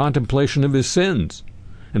live in contemplation of his sins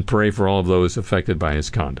and pray for all of those affected by his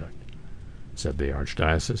conduct, said the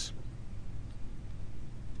Archdiocese.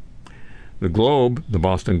 The Globe, the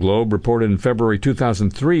Boston Globe, reported in February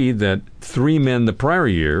 2003 that 3 men the prior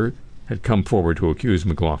year had come forward to accuse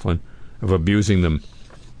McLaughlin of abusing them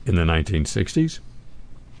in the 1960s.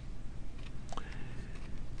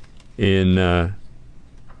 In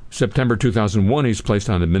September 2001, he's placed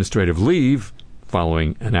on administrative leave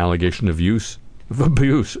following an allegation of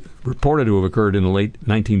abuse reported to have occurred in the late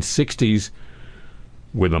 1960s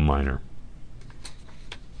with a minor.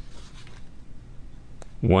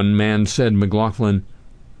 One man said McLaughlin,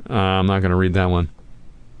 I'm not going to read that one.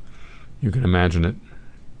 You can imagine it.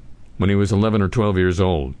 When he was 11 or 12 years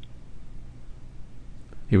old.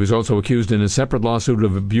 He was also accused in a separate lawsuit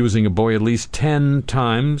of abusing a boy at least 10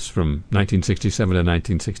 times from 1967 to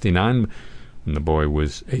 1969, when the boy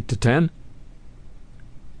was 8 to 10.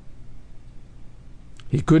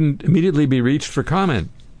 He couldn't immediately be reached for comment.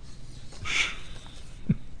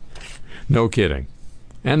 No kidding.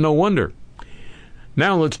 And no wonder.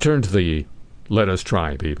 Now let's turn to the Let Us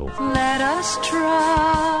Try people. Let us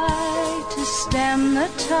try to stem the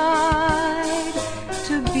tide,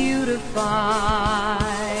 to beautify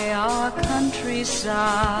our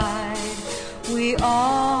countryside. We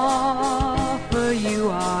offer you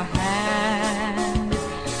our hand.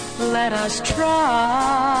 Let us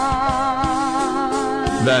try.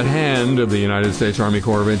 That hand of the United States Army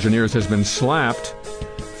Corps of Engineers has been slapped.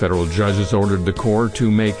 Federal judges ordered the Corps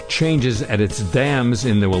to make changes at its dams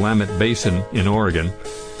in the Willamette Basin in Oregon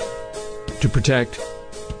to protect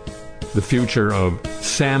the future of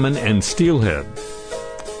salmon and steelhead,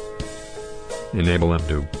 enable them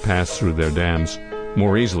to pass through their dams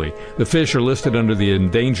more easily. The fish are listed under the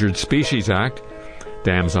Endangered Species Act.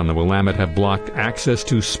 Dams on the Willamette have blocked access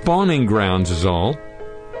to spawning grounds is all.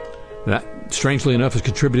 That, strangely enough, has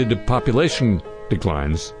contributed to population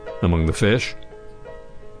declines among the fish,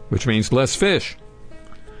 which means less fish.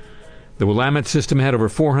 The Willamette system had over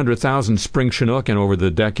 400,000 spring Chinook, and over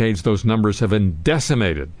the decades those numbers have been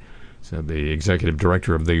decimated, said the executive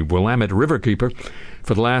director of the Willamette Riverkeeper.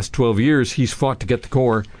 For the last 12 years, he's fought to get the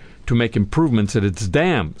Corps to make improvements at its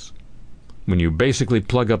dams. When you basically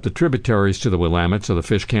plug up the tributaries to the Willamette so the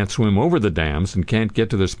fish can't swim over the dams and can't get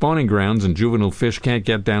to their spawning grounds and juvenile fish can't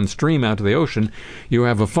get downstream out to the ocean, you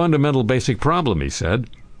have a fundamental basic problem, he said.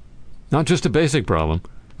 Not just a basic problem,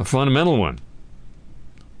 a fundamental one.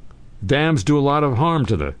 Dams do a lot of harm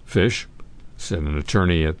to the fish, said an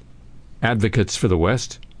attorney at Advocates for the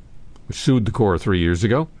West, which sued the Corps 3 years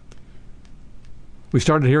ago. We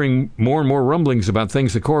started hearing more and more rumblings about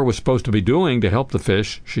things the Corps was supposed to be doing to help the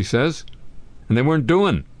fish, she says, and they weren't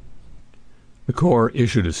doing. The Corps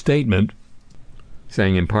issued a statement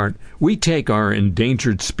saying in part, "We take our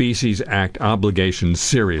Endangered Species Act obligations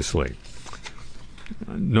seriously."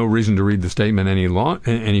 No reason to read the statement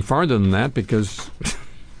any farther than that because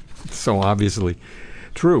it's so obviously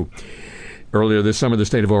true. Earlier this summer, the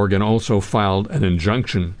state of Oregon also filed an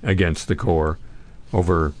injunction against the Corps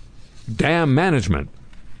over dam management.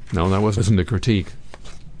 No, that wasn't a critique,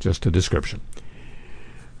 just a description.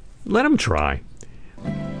 Let them try.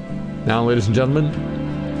 Now, ladies and gentlemen,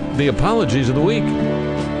 the apologies of the week.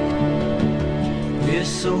 We're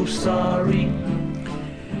so sorry.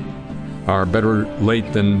 Our better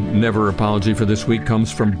late than never apology for this week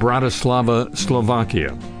comes from Bratislava,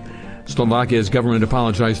 Slovakia. Slovakia's government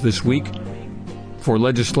apologized this week for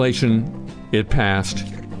legislation it passed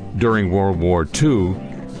during World War II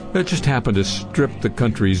that just happened to strip the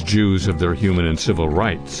country's Jews of their human and civil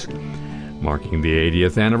rights. Marking the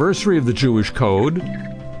 80th anniversary of the Jewish Code,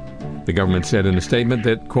 the government said in a statement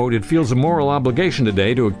that, quote, "It feels a moral obligation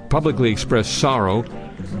today to publicly express sorrow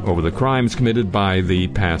over the crimes committed by the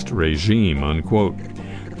past regime," unquote.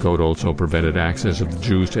 The code also prevented access of the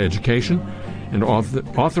Jews to education and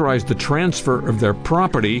authorized the transfer of their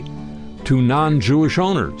property to non-Jewish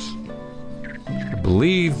owners. I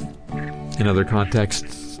believe in other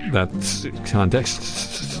contexts that's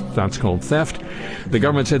called theft. The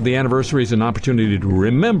government said the anniversary is an opportunity to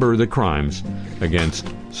remember the crimes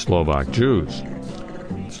against Slovak Jews.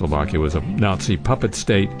 Slovakia was a Nazi puppet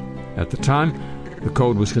state at the time. The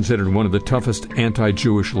code was considered one of the toughest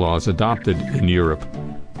anti-Jewish laws adopted in Europe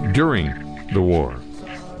during the war.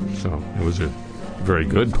 So it was a very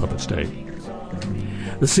good puppet state.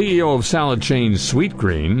 The CEO of salad chain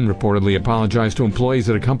Sweetgreen reportedly apologized to employees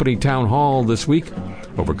at a company town hall this week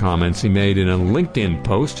over comments he made in a LinkedIn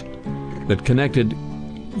post that connected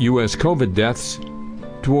U.S. COVID deaths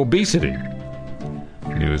to obesity.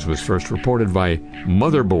 News was first reported by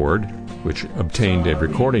Motherboard, which obtained a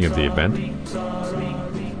recording of the event.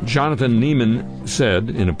 Jonathan Neiman said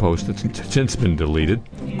in a post that's since been deleted,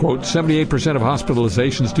 quote, 78% of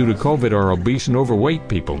hospitalizations due to COVID are obese and overweight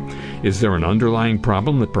people. Is there an underlying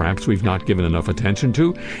problem that perhaps we've not given enough attention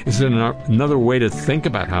to? Is there another way to think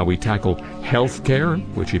about how we tackle health care,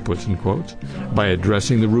 which he puts in quotes, by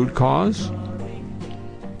addressing the root cause?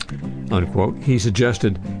 Unquote. He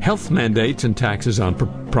suggested health mandates and taxes on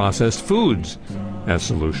processed foods as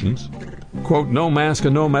solutions. Quote, no mask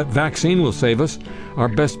and no vaccine will save us. Our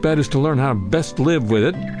best bet is to learn how to best live with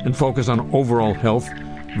it and focus on overall health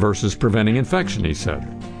versus preventing infection, he said.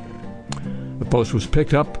 The post was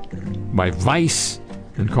picked up by Vice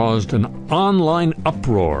and caused an online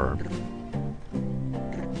uproar.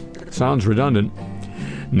 Sounds redundant.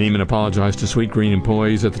 Neiman apologized to Sweetgreen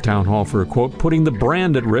employees at the town hall for, quote, putting the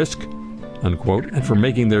brand at risk, unquote, and for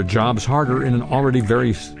making their jobs harder in an already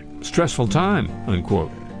very stressful time, unquote.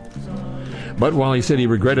 But while he said he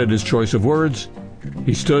regretted his choice of words,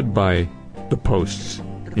 he stood by the post's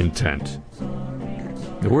intent.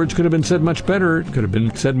 The words could have been said much better, it could have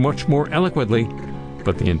been said much more eloquently,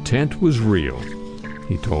 but the intent was real,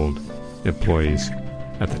 he told employees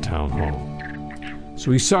at the town hall.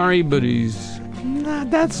 So he's sorry, but he's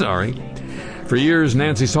not that sorry. For years,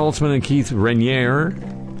 Nancy Saltzman and Keith Renier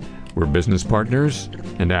were business partners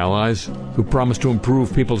and allies who promised to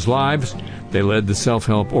improve people's lives. They led the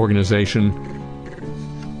self-help organization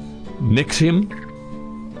Nixium,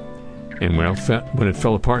 and when it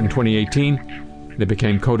fell apart in 2018, they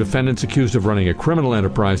became co-defendants accused of running a criminal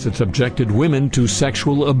enterprise that subjected women to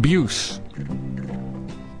sexual abuse.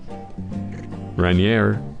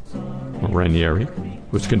 Ranieri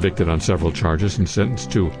was convicted on several charges and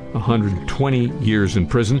sentenced to 120 years in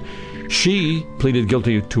prison. She pleaded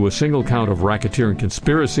guilty to a single count of racketeering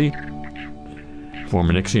conspiracy.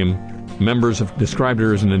 Former Nixium members have described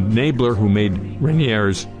her as an enabler who made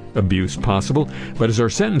Renier's abuse possible, but as our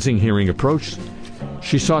sentencing hearing approached,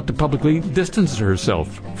 she sought to publicly distance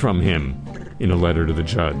herself from him in a letter to the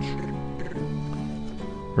judge.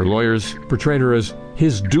 Her lawyers portrayed her as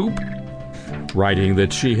his dupe, writing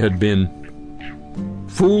that she had been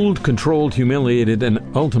fooled, controlled, humiliated, and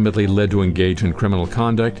ultimately led to engage in criminal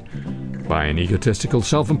conduct by an egotistical,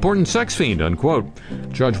 self-important sex fiend, unquote.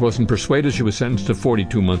 Judge wasn't persuaded. She was sentenced to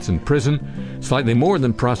 42 months in prison, slightly more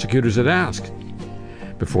than prosecutors had asked.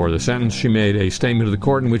 Before the sentence, she made a statement to the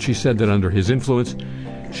court in which she said that under his influence,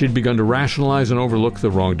 she'd begun to rationalize and overlook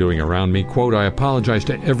the wrongdoing around me. Quote, I apologize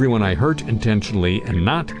to everyone I hurt intentionally and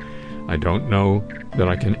not. I don't know that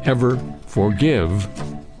I can ever forgive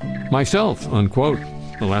myself, unquote.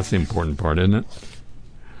 Well, that's the important part, isn't it?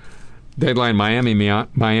 Deadline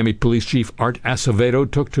Miami Police Chief Art Acevedo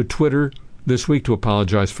took to Twitter this week to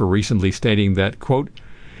apologize for recently stating that, quote,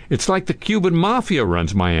 it's like the Cuban mafia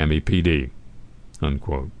runs Miami PD,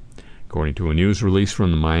 unquote. According to a news release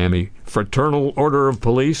from the Miami Fraternal Order of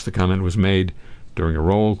Police, the comment was made during a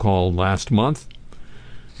roll call last month.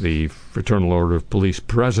 The Fraternal Order of Police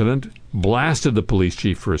president blasted the police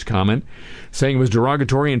chief for his comment, saying it was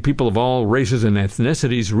derogatory, and people of all races and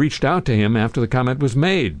ethnicities reached out to him after the comment was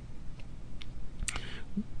made.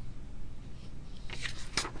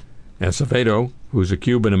 Acevedo, who's a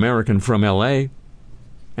Cuban-American from L.A.,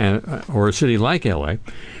 or a city like L.A.,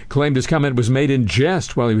 claimed his comment was made in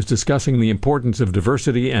jest while he was discussing the importance of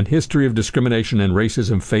diversity and history of discrimination and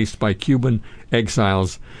racism faced by Cuban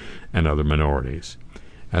exiles and other minorities.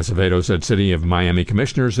 Acevedo said City of Miami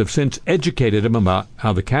commissioners have since educated him about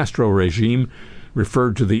how the Castro regime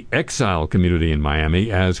referred to the exile community in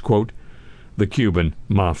Miami as, quote, the Cuban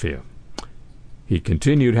mafia. He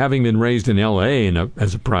continued, having been raised in L.A.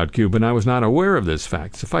 as a proud Cuban, I was not aware of this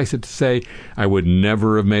fact. Suffice it to say, I would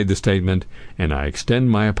never have made the statement, and I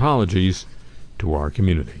extend my apologies to our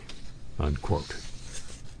community, unquote.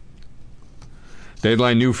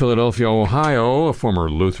 Dateline New Philadelphia, Ohio, a former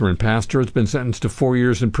Lutheran pastor has been sentenced to 4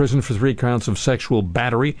 years in prison for 3 counts of sexual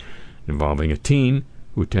battery involving a teen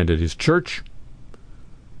who attended his church.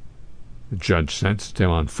 The judge sentenced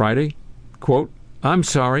him on Friday, quote, I'm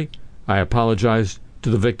sorry. I apologize to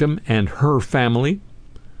the victim and her family,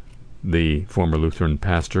 the former Lutheran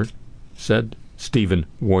pastor said. Stephen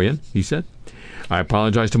Warren, he said. I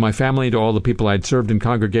apologize to my family and to all the people I'd served in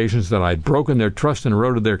congregations that I'd broken their trust and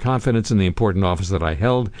eroded their confidence in the important office that I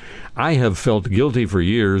held. I have felt guilty for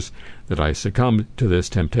years that I succumbed to this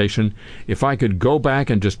temptation. If I could go back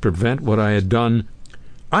and just prevent what I had done,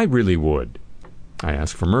 I really would. I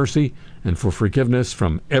ask for mercy and for forgiveness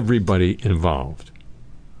from everybody involved,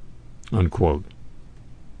 unquote.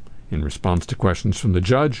 In response to questions from the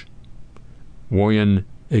judge, Warren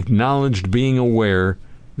acknowledged being aware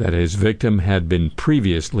that his victim had been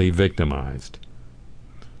previously victimized.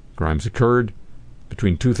 Crimes occurred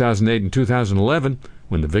between 2008 and 2011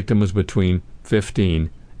 when the victim was between 15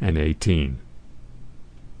 and 18.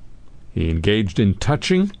 He engaged in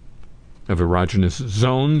touching of erogenous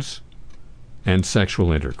zones and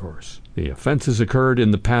sexual intercourse. The offenses occurred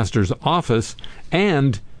in the pastor's office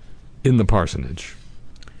and in the parsonage.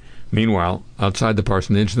 Meanwhile, outside the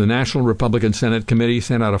parsonage, the National Republican Senate Committee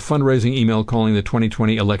sent out a fundraising email calling the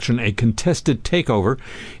 2020 election a contested takeover.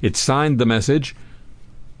 It signed the message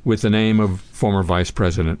with the name of former Vice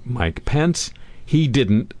President Mike Pence. He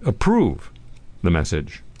didn't approve the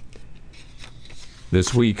message.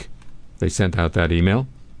 This week, they sent out that email.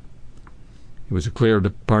 It was a clear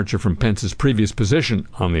departure from Pence's previous position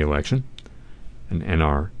on the election. An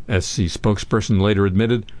NRSC spokesperson later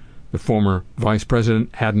admitted the former vice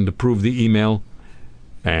president hadn't approved the email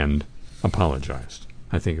and apologized.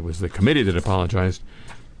 I think it was the committee that apologized,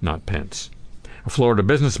 not Pence. A Florida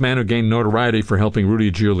businessman who gained notoriety for helping Rudy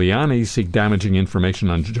Giuliani seek damaging information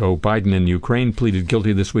on Joe Biden in Ukraine pleaded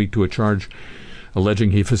guilty this week to a charge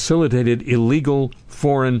alleging he facilitated illegal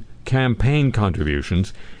foreign campaign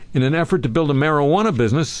contributions in an effort to build a marijuana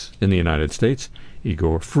business in the United States.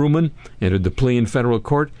 Igor Fruman entered the plea in federal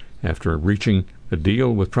court after reaching a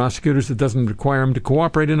deal with prosecutors that doesn't require him to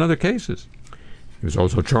cooperate in other cases. He was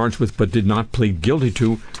also charged with, but did not plead guilty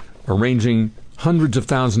to, arranging hundreds of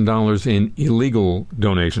thousands of dollars in illegal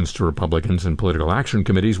donations to Republicans and political action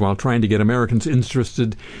committees while trying to get Americans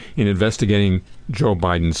interested in investigating Joe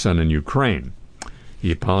Biden's son in Ukraine.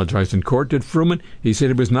 He apologized in court, did Fruman. He said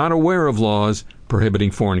he was not aware of laws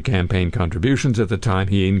prohibiting foreign campaign contributions at the time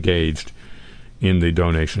he engaged in the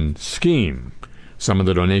donation scheme. Some of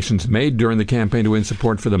the donations made during the campaign to win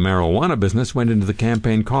support for the marijuana business went into the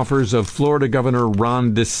campaign coffers of Florida Governor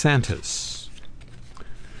Ron DeSantis.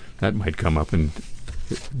 That might come up in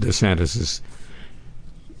DeSantis'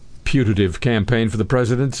 putative campaign for the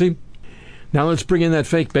presidency. Now let's bring in that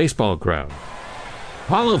fake baseball crowd.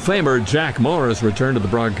 Hall of Famer Jack Morris returned to the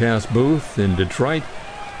broadcast booth in Detroit,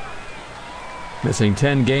 missing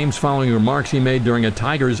 10 games following remarks he made during a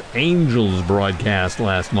Tigers-Angels broadcast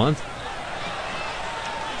last month.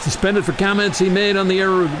 Suspended for comments he made on the air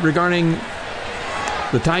regarding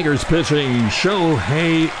the Tigers pitching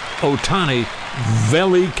Shohei Ohtani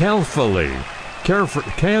very carefully.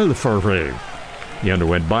 He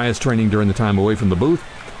underwent bias training during the time away from the booth.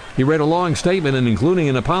 He read a long statement and including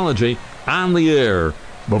an apology on the air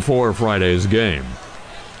before Friday's game.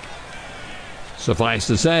 Suffice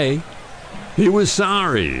to say, he was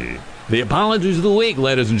sorry. The apologies of the week,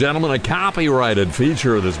 ladies and gentlemen, a copyrighted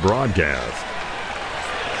feature of this broadcast.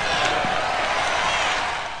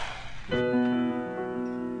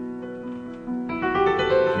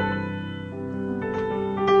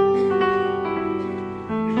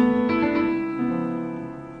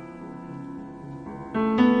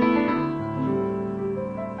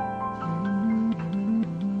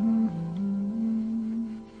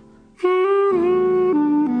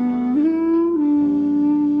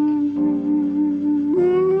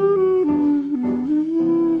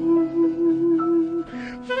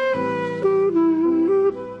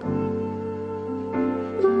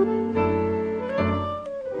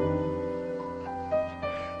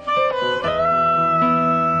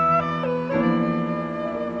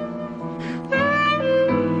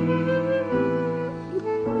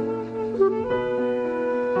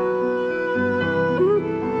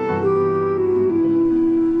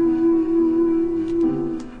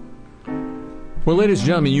 Well, ladies and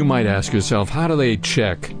gentlemen, you might ask yourself, how do they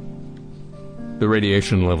check the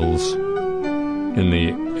radiation levels in the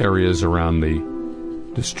areas around the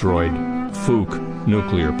destroyed Fuke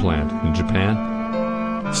nuclear plant in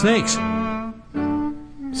Japan? Snakes.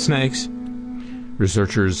 Snakes.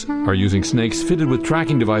 Researchers are using snakes fitted with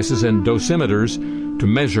tracking devices and dosimeters to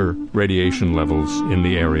measure radiation levels in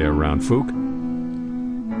the area around Fuke.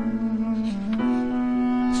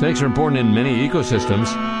 Snakes are important in many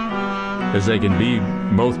ecosystems, as they can be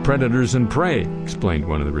both predators and prey, explained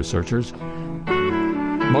one of the researchers.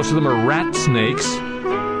 Most of them are rat snakes.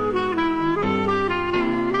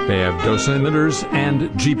 They have dosimeters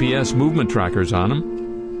and GPS movement trackers on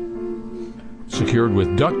them, secured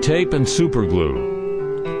with duct tape and super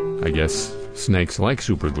glue. I guess snakes like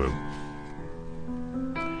super glue.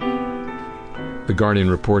 The Guardian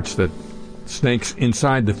reports that snakes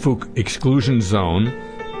inside the Fuke exclusion zone,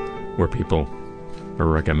 where people are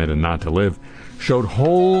recommended not to live, showed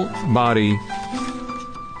whole body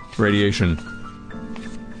radiation,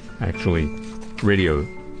 actually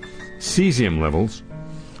radiocesium levels,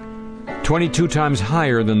 22 times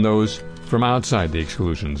higher than those from outside the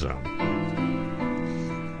exclusion zone.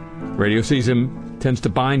 Radiocesium tends to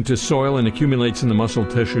bind to soil and accumulates in the muscle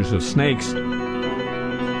tissues of snakes,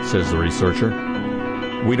 says the researcher.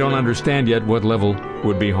 We don't understand yet what level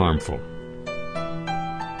would be harmful.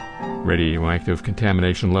 Radioactive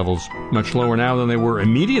contamination levels much lower now than they were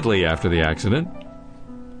immediately after the accident.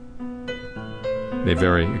 They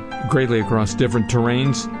vary greatly across different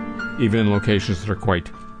terrains, even in locations that are quite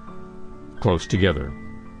close together.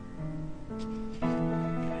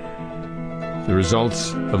 The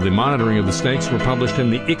results of the monitoring of the snakes were published in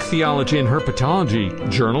the Ichthyology and Herpetology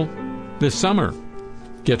journal this summer.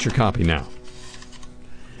 Get your copy now.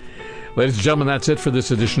 Ladies and gentlemen, that's it for this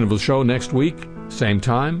edition of the show. Next week, same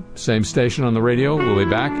time, same station on the radio. We'll be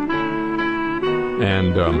back.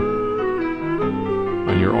 And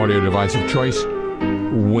on your audio device of choice,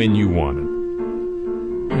 when you want it.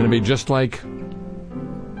 And it'll be just like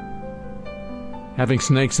having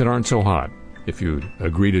snakes that aren't so hot. If you'd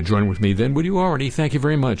agree to join with me, then would you already? Thank you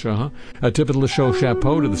very much. A tip of the show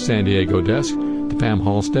chapeau to the San Diego desk, to Pam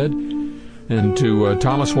Halstead, and to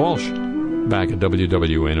Thomas Walsh back at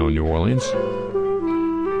WWNO New Orleans.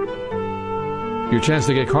 Your chance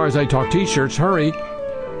to get Cars I Talk t-shirts, hurry,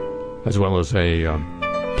 as well as a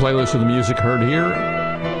playlist of the music heard here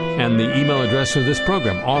and the email address of this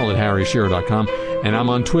program, all at harryshearer.com, and I'm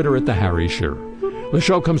on Twitter at the Harry Shearer. The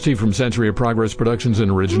show comes to you from Century of Progress Productions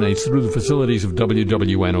and originates through the facilities of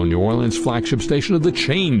WWNO New Orleans, flagship station of the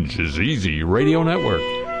Change is Easy radio network.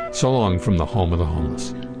 So long from the home of the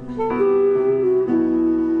homeless.